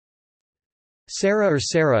Sarah or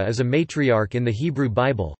Sarah is a matriarch in the Hebrew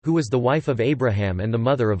Bible, who was the wife of Abraham and the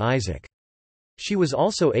mother of Isaac. She was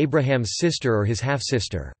also Abraham's sister or his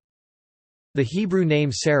half-sister. The Hebrew name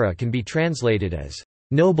Sarah can be translated as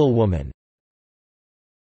noblewoman.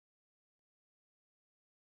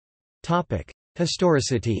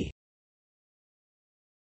 Historicity.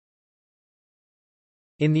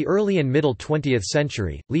 In the early and middle 20th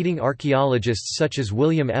century, leading archaeologists such as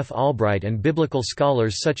William F. Albright and biblical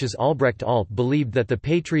scholars such as Albrecht Alt believed that the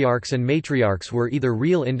patriarchs and matriarchs were either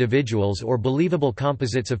real individuals or believable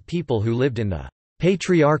composites of people who lived in the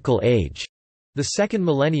patriarchal age, the second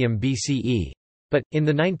millennium BCE. But, in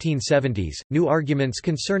the 1970s, new arguments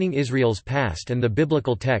concerning Israel's past and the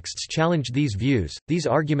biblical texts challenged these views. These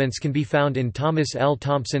arguments can be found in Thomas L.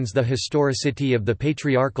 Thompson's The Historicity of the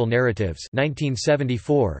Patriarchal Narratives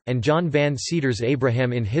 1974, and John Van Cedar's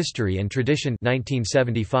Abraham in History and Tradition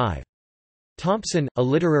 1975. Thompson, a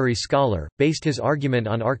literary scholar, based his argument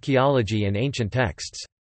on archaeology and ancient texts.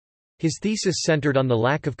 His thesis centered on the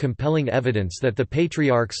lack of compelling evidence that the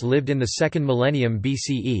patriarchs lived in the second millennium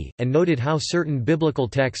BCE, and noted how certain biblical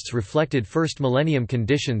texts reflected first millennium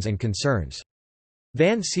conditions and concerns.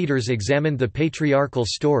 Van Cedars examined the patriarchal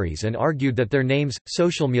stories and argued that their names,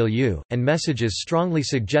 social milieu, and messages strongly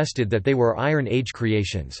suggested that they were Iron Age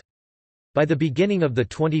creations. By the beginning of the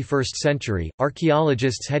 21st century,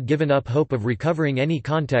 archaeologists had given up hope of recovering any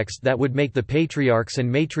context that would make the patriarchs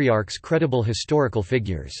and matriarchs credible historical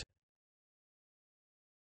figures.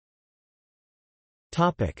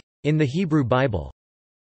 In the Hebrew Bible.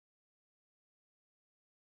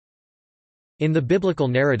 In the biblical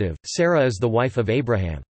narrative, Sarah is the wife of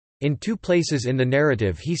Abraham. In two places in the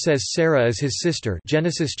narrative he says Sarah is his sister,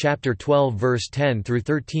 Genesis chapter 12 verse 10 through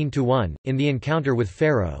 13-1, in the encounter with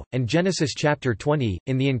Pharaoh, and Genesis chapter 20,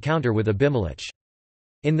 in the encounter with Abimelech.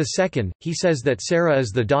 In the second, he says that Sarah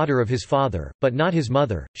is the daughter of his father, but not his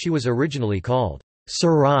mother. She was originally called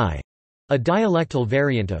Sarai, a dialectal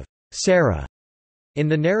variant of Sarah. In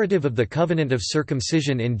the narrative of the covenant of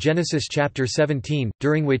circumcision in Genesis chapter 17,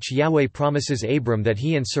 during which Yahweh promises Abram that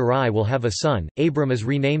he and Sarai will have a son, Abram is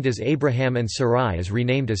renamed as Abraham and Sarai is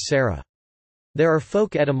renamed as Sarah. There are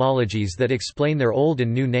folk etymologies that explain their Old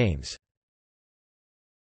and New names.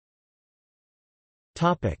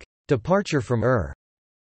 Departure from Ur.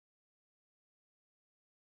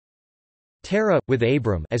 Terah, with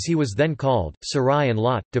Abram as he was then called, Sarai and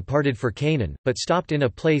Lot, departed for Canaan, but stopped in a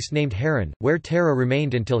place named Haran, where Terah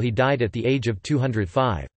remained until he died at the age of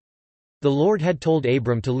 205. The Lord had told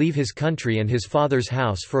Abram to leave his country and his father's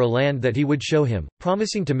house for a land that he would show him,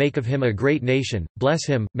 promising to make of him a great nation, bless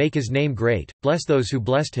him, make his name great, bless those who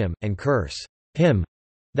blessed him, and curse him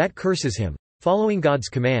that curses him. Following God's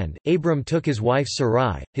command, Abram took his wife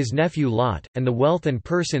Sarai, his nephew Lot, and the wealth and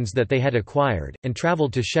persons that they had acquired, and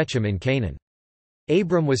traveled to Shechem in Canaan.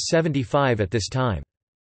 Abram was 75 at this time.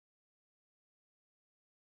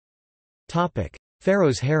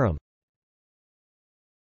 Pharaoh's harem.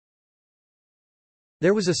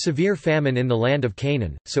 There was a severe famine in the land of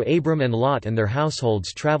Canaan, so Abram and Lot and their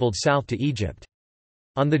households traveled south to Egypt.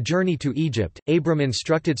 On the journey to Egypt, Abram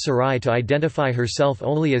instructed Sarai to identify herself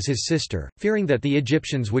only as his sister, fearing that the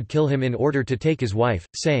Egyptians would kill him in order to take his wife,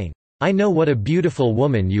 saying, "I know what a beautiful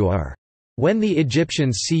woman you are. When the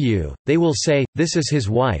Egyptians see you, they will say, 'This is his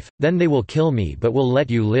wife,' then they will kill me but will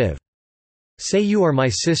let you live. Say you are my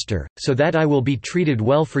sister, so that I will be treated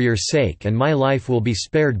well for your sake and my life will be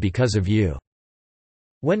spared because of you."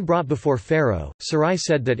 When brought before Pharaoh, Sarai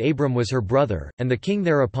said that Abram was her brother, and the king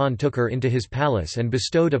thereupon took her into his palace and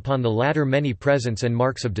bestowed upon the latter many presents and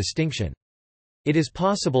marks of distinction. It is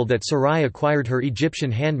possible that Sarai acquired her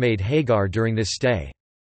Egyptian handmaid Hagar during this stay.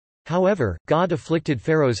 However, God afflicted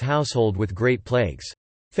Pharaoh's household with great plagues.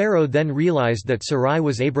 Pharaoh then realized that Sarai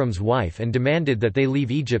was Abram's wife and demanded that they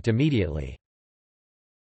leave Egypt immediately.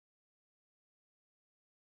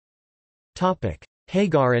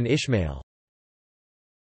 Hagar and Ishmael.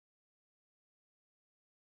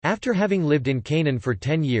 After having lived in Canaan for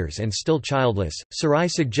 10 years and still childless, Sarai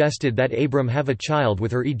suggested that Abram have a child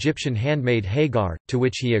with her Egyptian handmaid Hagar, to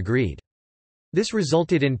which he agreed. This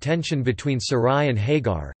resulted in tension between Sarai and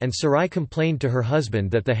Hagar, and Sarai complained to her husband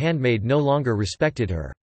that the handmaid no longer respected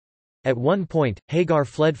her. At one point, Hagar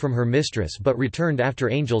fled from her mistress but returned after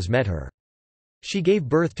angels met her. She gave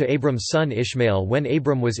birth to Abram's son Ishmael when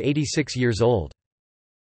Abram was 86 years old.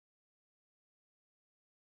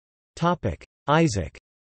 Isaac.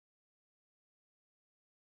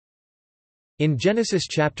 In Genesis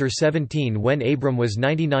chapter 17, when Abram was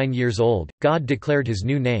 99 years old, God declared his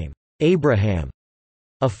new name, Abraham,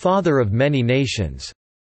 a father of many nations,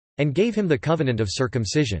 and gave him the covenant of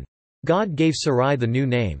circumcision. God gave Sarai the new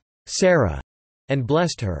name, Sarah, and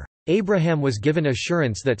blessed her. Abraham was given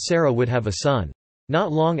assurance that Sarah would have a son.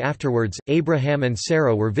 Not long afterwards, Abraham and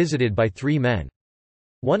Sarah were visited by 3 men.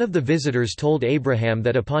 One of the visitors told Abraham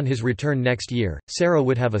that upon his return next year, Sarah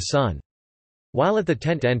would have a son. While at the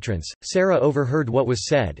tent entrance, Sarah overheard what was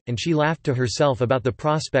said, and she laughed to herself about the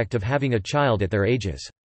prospect of having a child at their ages.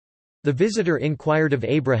 The visitor inquired of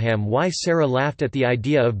Abraham why Sarah laughed at the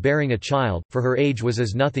idea of bearing a child, for her age was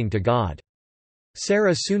as nothing to God.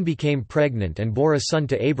 Sarah soon became pregnant and bore a son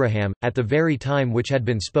to Abraham, at the very time which had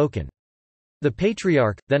been spoken. The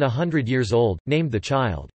patriarch, then 100 years old, named the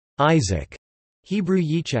child Isaac, Hebrew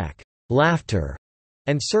Yitzhak, laughter,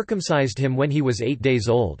 and circumcised him when he was 8 days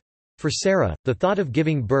old. For Sarah, the thought of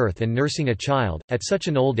giving birth and nursing a child, at such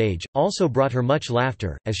an old age, also brought her much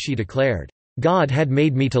laughter, as she declared, "God had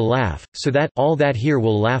made me to laugh, so that all that hear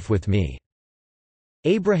will laugh with me."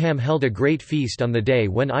 Abraham held a great feast on the day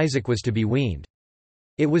when Isaac was to be weaned.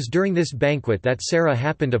 It was during this banquet that Sarah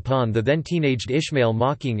happened upon the then teenaged Ishmael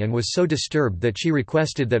mocking and was so disturbed that she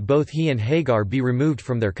requested that both he and Hagar be removed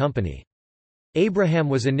from their company. Abraham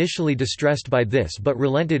was initially distressed by this but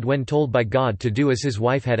relented when told by God to do as his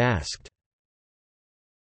wife had asked.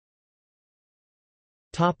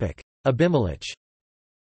 Abimelech.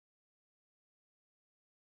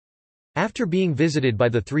 After being visited by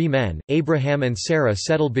the 3 men, Abraham and Sarah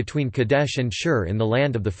settled between Kadesh and Shur in the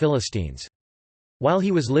land of the Philistines. While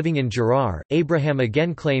he was living in Gerar, Abraham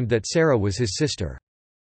again claimed that Sarah was his sister.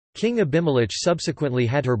 King Abimelech subsequently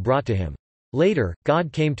had her brought to him. Later,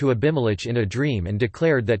 God came to Abimelech in a dream and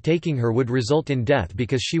declared that taking her would result in death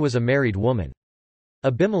because she was a married woman.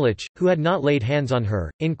 Abimelech, who had not laid hands on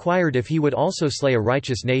her, inquired if he would also slay a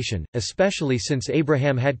righteous nation, especially since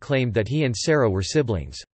Abraham had claimed that he and Sarah were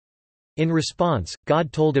siblings. In response,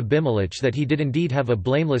 God told Abimelech that he did indeed have a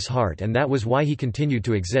blameless heart and that was why he continued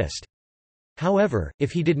to exist. However,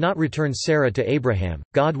 if he did not return Sarah to Abraham,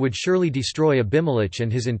 God would surely destroy Abimelech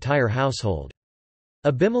and his entire household.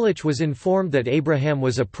 Abimelech was informed that Abraham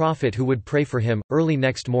was a prophet who would pray for him. Early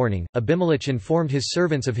next morning, Abimelech informed his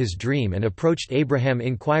servants of his dream and approached Abraham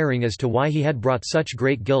inquiring as to why he had brought such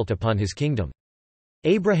great guilt upon his kingdom.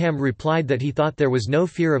 Abraham replied that he thought there was no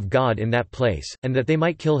fear of God in that place, and that they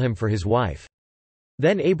might kill him for his wife.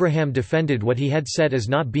 Then Abraham defended what he had said as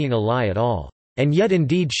not being a lie at all. "And yet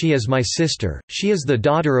indeed she is my sister, she is the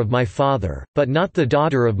daughter of my father, but not the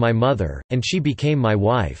daughter of my mother, and she became my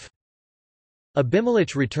wife."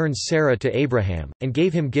 Abimelech returned Sarah to Abraham, and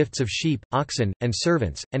gave him gifts of sheep, oxen, and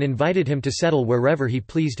servants, and invited him to settle wherever he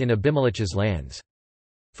pleased in Abimelech's lands.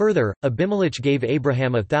 Further, Abimelech gave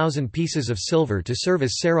Abraham 1,000 pieces of silver to serve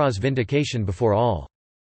as Sarah's vindication before all.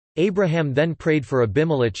 Abraham then prayed for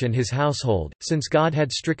Abimelech and his household, since God had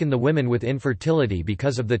stricken the women with infertility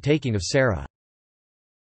because of the taking of Sarah.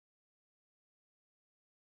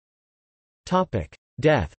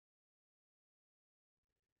 Death.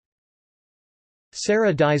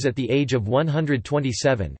 Sarah dies at the age of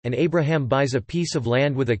 127, and Abraham buys a piece of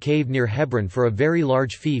land with a cave near Hebron for a very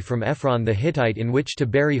large fee from Ephron the Hittite in which to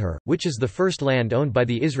bury her, which is the first land owned by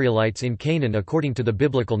the Israelites in Canaan according to the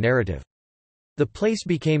biblical narrative. The place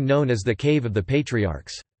became known as the Cave of the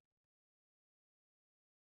Patriarchs.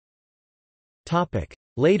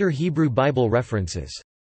 Later Hebrew Bible references.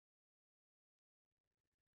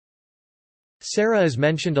 Sarah is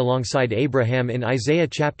mentioned alongside Abraham in Isaiah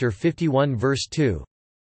chapter 51 verse 2.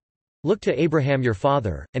 "Look to Abraham your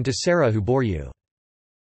father, and to Sarah who bore you."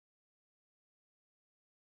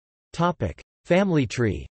 Family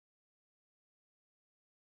tree.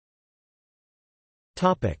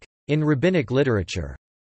 In rabbinic literature.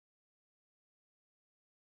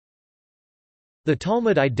 The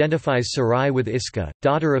Talmud identifies Sarai with Iscah,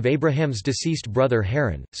 daughter of Abraham's deceased brother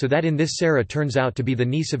Haran, so that in this Sarah turns out to be the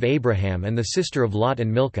niece of Abraham and the sister of Lot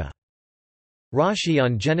and Milcah. Rashi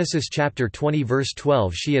on Genesis chapter 20 verse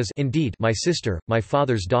 12 she is indeed my sister, my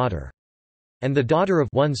father's daughter. And the daughter of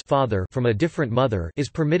one's father from a different mother is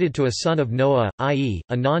permitted to a son of Noah, i.e.,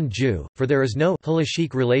 a non-Jew, for there is no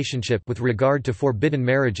halachic relationship with regard to forbidden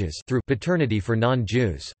marriages through paternity for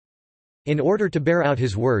non-Jews. In order to bear out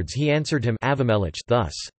his words he answered him Avimelech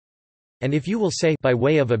thus. And if you will say by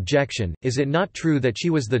way of objection, is it not true that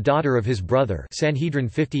she was the daughter of his brother Sanhedrin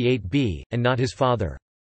 58b, and not his father?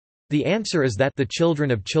 The answer is that the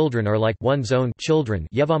children of children are like one's own children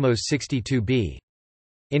Yevamos 62b.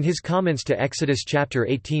 In his comments to Exodus chapter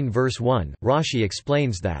 18 verse 1, Rashi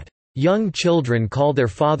explains that, "Young children call their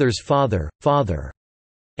fathers father, father."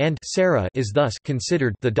 And Sarah is thus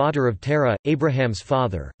considered the daughter of Terah, Abraham's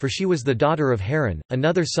father, for she was the daughter of Haran,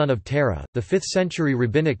 another son of Terah. The 5th-century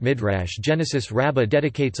rabbinic midrash Genesis Rabbah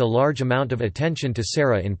dedicates a large amount of attention to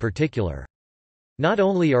Sarah in particular. Not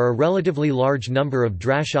only are a relatively large number of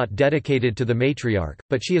drashot dedicated to the matriarch,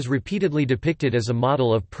 but she is repeatedly depicted as a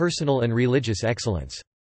model of personal and religious excellence.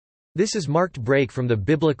 This is marked break from the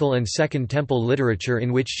biblical and Second Temple literature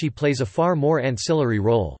in which she plays a far more ancillary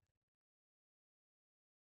role.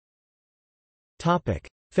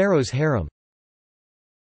 Pharaoh's harem.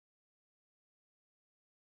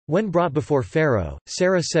 When brought before Pharaoh,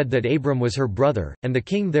 Sarah said that Abram was her brother, and the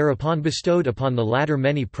king thereupon bestowed upon the latter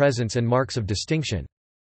many presents and marks of distinction.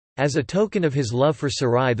 As a token of his love for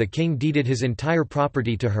Sarai, the king deeded his entire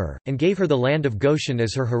property to her, and gave her the land of Goshen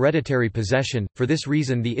as her hereditary possession. For this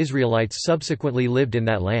reason the Israelites subsequently lived in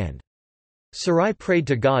that land. Sarai prayed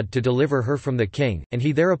to God to deliver her from the king, and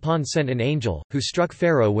he thereupon sent an angel, who struck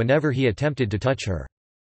Pharaoh whenever he attempted to touch her.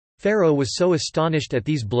 Pharaoh was so astonished at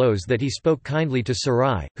these blows that he spoke kindly to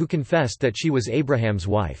Sarai, who confessed that she was Abraham's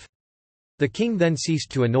wife. The king then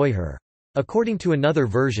ceased to annoy her. According to another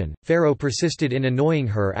version, Pharaoh persisted in annoying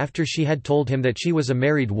her after she had told him that she was a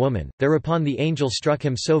married woman. Thereupon the angel struck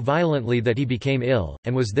him so violently that he became ill,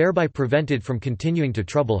 and was thereby prevented from continuing to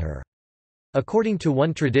trouble her. According to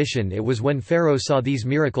one tradition, it was when Pharaoh saw these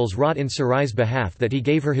miracles wrought in Sarai's behalf that he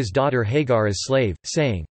gave her his daughter Hagar as slave,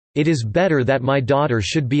 saying, "It is better that my daughter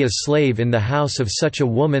should be a slave in the house of such a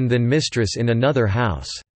woman than mistress in another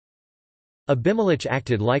house." Abimelech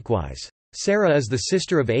acted likewise. Sarah is the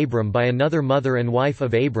sister of Abram by another mother and wife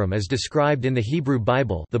of Abram as described in the Hebrew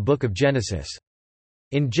Bible, the Book of Genesis.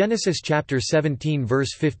 In Genesis chapter 17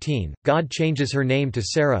 verse 15, God changes her name to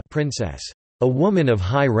Sarah, princess, a woman of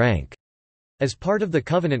high rank, as part of the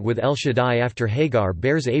covenant with El Shaddai after Hagar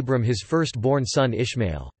bears Abram his firstborn son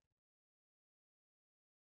Ishmael.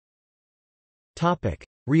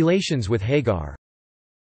 Relations with Hagar.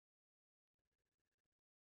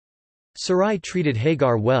 Sarai treated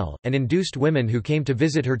Hagar well, and induced women who came to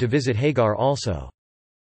visit her to visit Hagar also.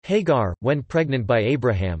 Hagar, when pregnant by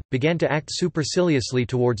Abraham, began to act superciliously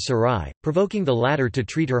towards Sarai, provoking the latter to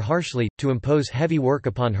treat her harshly, to impose heavy work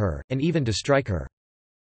upon her, and even to strike her.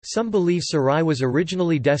 Some believe Sarai was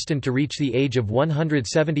originally destined to reach the age of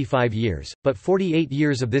 175 years, but 48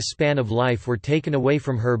 years of this span of life were taken away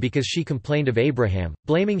from her because she complained of Abraham,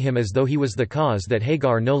 blaming him as though he was the cause that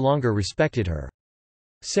Hagar no longer respected her.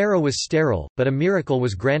 Sarah was sterile, but a miracle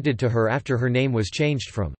was granted to her after her name was changed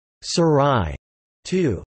from Sarai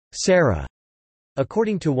to Sarah.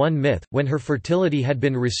 According to one myth, when her fertility had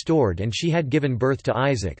been restored and she had given birth to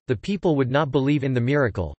Isaac, the people would not believe in the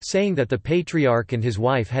miracle, saying that the patriarch and his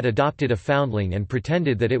wife had adopted a foundling and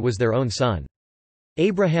pretended that it was their own son.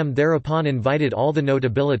 Abraham thereupon invited all the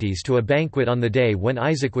notabilities to a banquet on the day when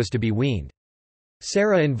Isaac was to be weaned.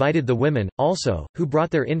 Sarah invited the women, also, who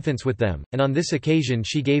brought their infants with them, and on this occasion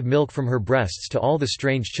she gave milk from her breasts to all the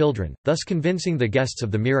strange children, thus convincing the guests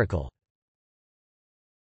of the miracle.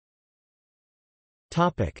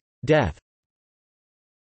 Death.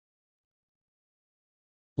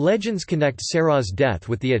 Legends connect Sarah's death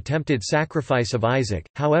with the attempted sacrifice of Isaac,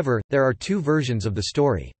 however, there are two versions of the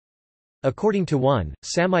story. According to one,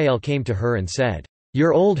 Samael came to her and said,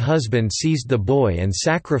 "Your old husband seized the boy and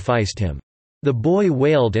sacrificed him. The boy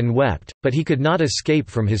wailed and wept, but he could not escape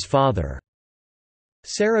from his father."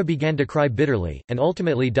 Sarah began to cry bitterly, and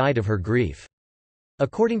ultimately died of her grief.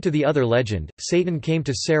 According to the other legend, Satan came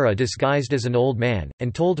to Sarah disguised as an old man,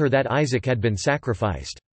 and told her that Isaac had been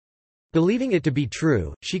sacrificed. Believing it to be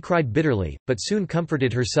true, she cried bitterly, but soon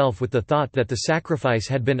comforted herself with the thought that the sacrifice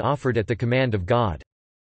had been offered at the command of God.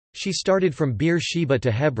 She started from Beer-sheba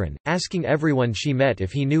to Hebron, asking everyone she met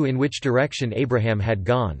if he knew in which direction Abraham had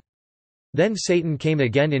gone. Then Satan came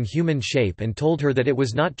again in human shape and told her that it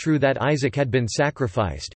was not true that Isaac had been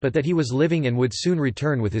sacrificed, but that he was living and would soon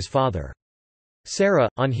return with his father. Sarah,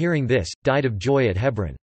 on hearing this, died of joy at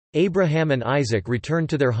Hebron. Abraham and Isaac returned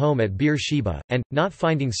to their home at Beer-sheba, and, not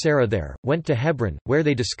finding Sarah there, went to Hebron, where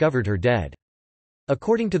they discovered her dead.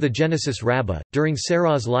 According to the Genesis Rabbah, during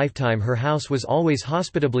Sarah's lifetime her house was always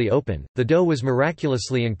hospitably open, the dough was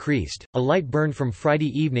miraculously increased, a light burned from Friday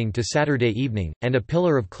evening to Saturday evening, and a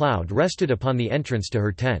pillar of cloud rested upon the entrance to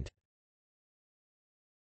her tent.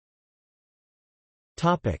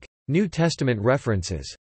 New Testament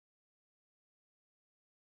references.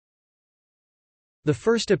 The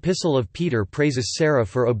first epistle of Peter praises Sarah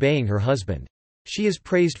for obeying her husband. She is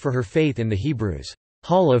praised for her faith in the Hebrews'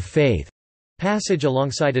 Hall of Faith passage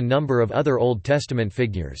alongside a number of other Old Testament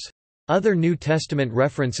figures. Other New Testament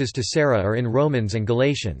references to Sarah are in Romans and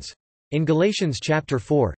Galatians. In Galatians chapter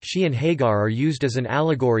 4, she and Hagar are used as an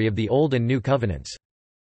allegory of the Old and New Covenants.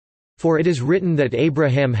 For it is written that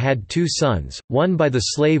Abraham had two sons, one by the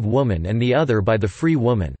slave woman and the other by the free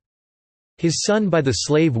woman. His son by the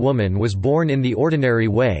slave woman was born in the ordinary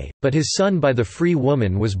way, but his son by the free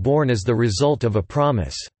woman was born as the result of a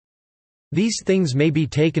promise. These things may be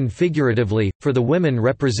taken figuratively, for the women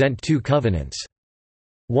represent two covenants.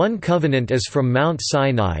 One covenant is from Mount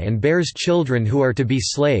Sinai and bears children who are to be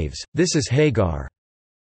slaves, this is Hagar.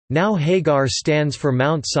 Now Hagar stands for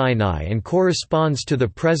Mount Sinai and corresponds to the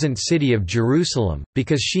present city of Jerusalem,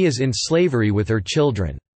 because she is in slavery with her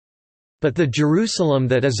children. But the Jerusalem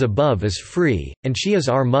that is above is free, and she is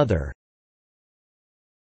our mother.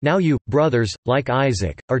 Now you, brothers, like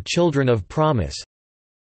Isaac, are children of promise.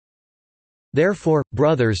 Therefore,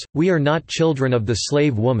 brothers, we are not children of the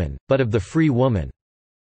slave woman, but of the free woman.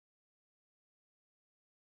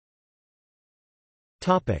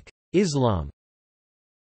 Islam.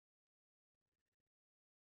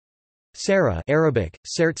 Sarah, Arabic,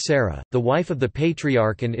 Sarah, the wife of the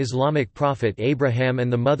patriarch and Islamic prophet Abraham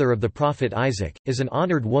and the mother of the prophet Isaac, is an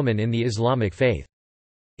honored woman in the Islamic faith.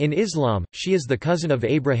 In Islam, she is the cousin of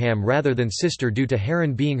Abraham rather than sister due to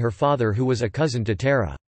Haran being her father who was a cousin to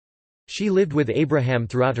Terah. She lived with Abraham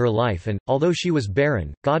throughout her life and, although she was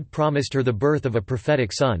barren, God promised her the birth of a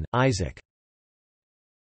prophetic son, Isaac.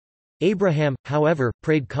 Abraham, however,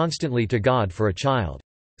 prayed constantly to God for a child.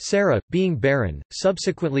 Sarah, being barren,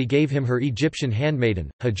 subsequently gave him her Egyptian handmaiden,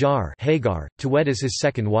 Hagar Hagar, to wed as his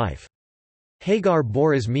second wife. Hagar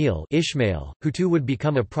bore Ishmael, who too would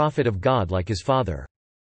become a prophet of God like his father.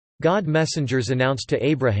 God messengers announced to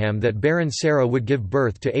Abraham that barren Sarah would give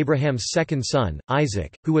birth to Abraham's second son,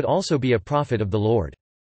 Isaac, who would also be a prophet of the Lord.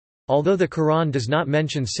 Although the Quran does not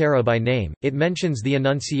mention Sarah by name, it mentions the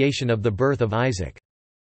annunciation of the birth of Isaac.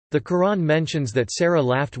 The Quran mentions that Sarah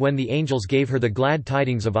laughed when the angels gave her the glad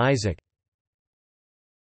tidings of Isaac.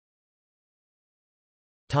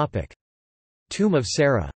 Tomb of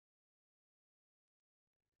Sarah.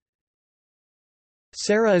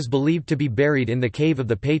 Sarah is believed to be buried in the Cave of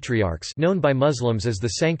the Patriarchs, known by Muslims as the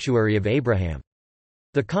Sanctuary of Abraham.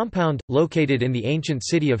 The compound, located in the ancient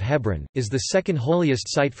city of Hebron, is the second holiest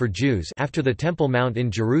site for Jews after the Temple Mount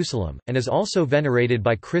in Jerusalem, and is also venerated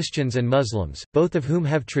by Christians and Muslims, both of whom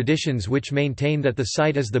have traditions which maintain that the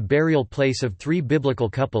site is the burial place of three biblical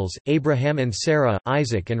couples, Abraham and Sarah,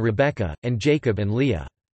 Isaac and Rebekah, and Jacob and Leah.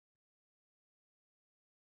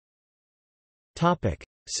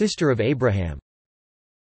 Sister of Abraham.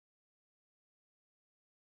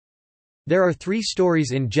 There are three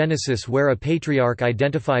stories in Genesis where a patriarch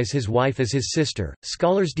identifies his wife as his sister.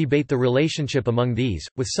 Scholars debate the relationship among these,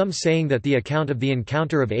 with some saying that the account of the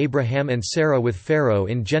encounter of Abraham and Sarah with Pharaoh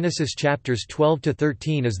in Genesis chapters 12 to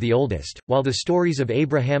 13 is the oldest, while the stories of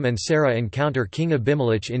Abraham and Sarah encounter King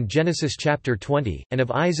Abimelech in Genesis chapter 20, and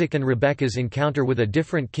of Isaac and Rebekah's encounter with a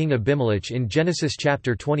different King Abimelech in Genesis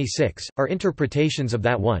chapter 26, are interpretations of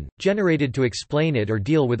that one, generated to explain it or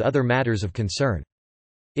deal with other matters of concern.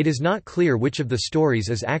 It is not clear which of the stories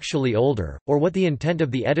is actually older, or what the intent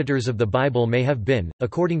of the editors of the Bible may have been.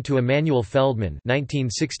 According to Emanuel Feldman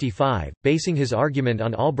 (1965), basing his argument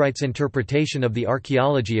on Albright's interpretation of the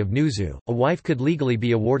archaeology of Nuzu, a wife could legally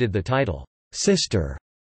be awarded the title sister,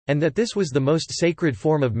 and that this was the most sacred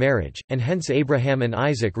form of marriage, and hence Abraham and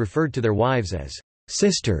Isaac referred to their wives as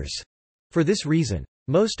sisters for this reason.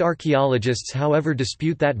 Most archaeologists however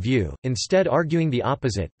dispute that view, instead arguing the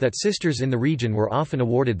opposite, that sisters in the region were often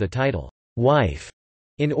awarded the title, wife,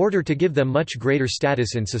 in order to give them much greater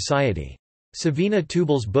status in society. Savina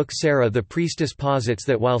Tubal's book Sarah the Priestess posits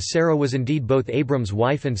that while Sarah was indeed both Abram's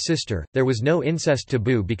wife and sister, there was no incest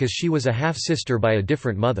taboo because she was a half-sister by a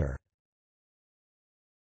different mother.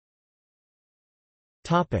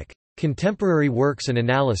 Contemporary works and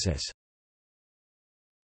analysis.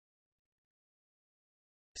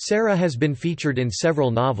 Sarah has been featured in several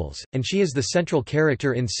novels, and she is the central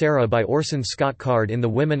character in Sarah by Orson Scott Card in the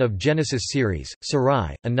Women of Genesis series,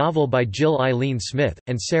 Sarai, a novel by Jill Eileen Smith,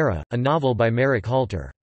 and Sarah, a novel by Merrick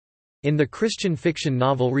Halter. In the Christian fiction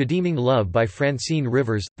novel Redeeming Love by Francine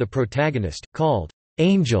Rivers, the protagonist, called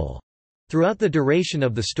Angel, throughout the duration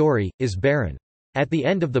of the story, is barren. At the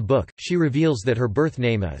end of the book, she reveals that her birth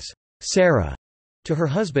name is Sarah to her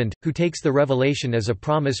husband, who takes the revelation as a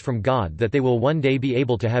promise from God that they will one day be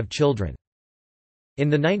able to have children. In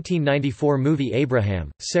the 1994 movie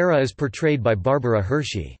Abraham, Sarah is portrayed by Barbara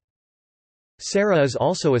Hershey. Sarah is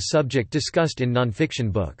also a subject discussed in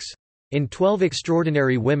nonfiction books. In 12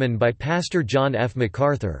 Extraordinary Women by Pastor John F.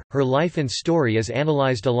 MacArthur, her life and story is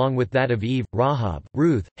analyzed along with that of Eve, Rahab,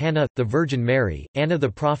 Ruth, Hannah, the Virgin Mary, Anna the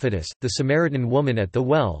Prophetess, the Samaritan woman at the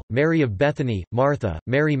well, Mary of Bethany, Martha,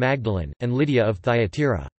 Mary Magdalene, and Lydia of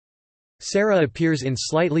Thyatira. Sarah appears in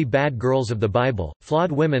Slightly Bad Girls of the Bible,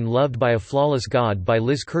 Flawed Women Loved by a Flawless God by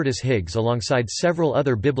Liz Curtis Higgs alongside several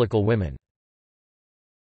other biblical women.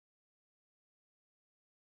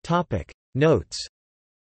 Notes.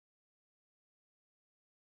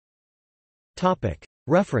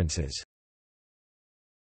 References.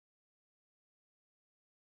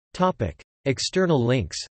 External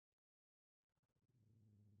links.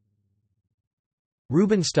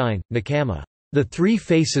 Rubinstein, Nakama. The Three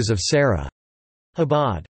Faces of Sarah.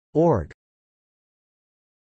 Chabad.org.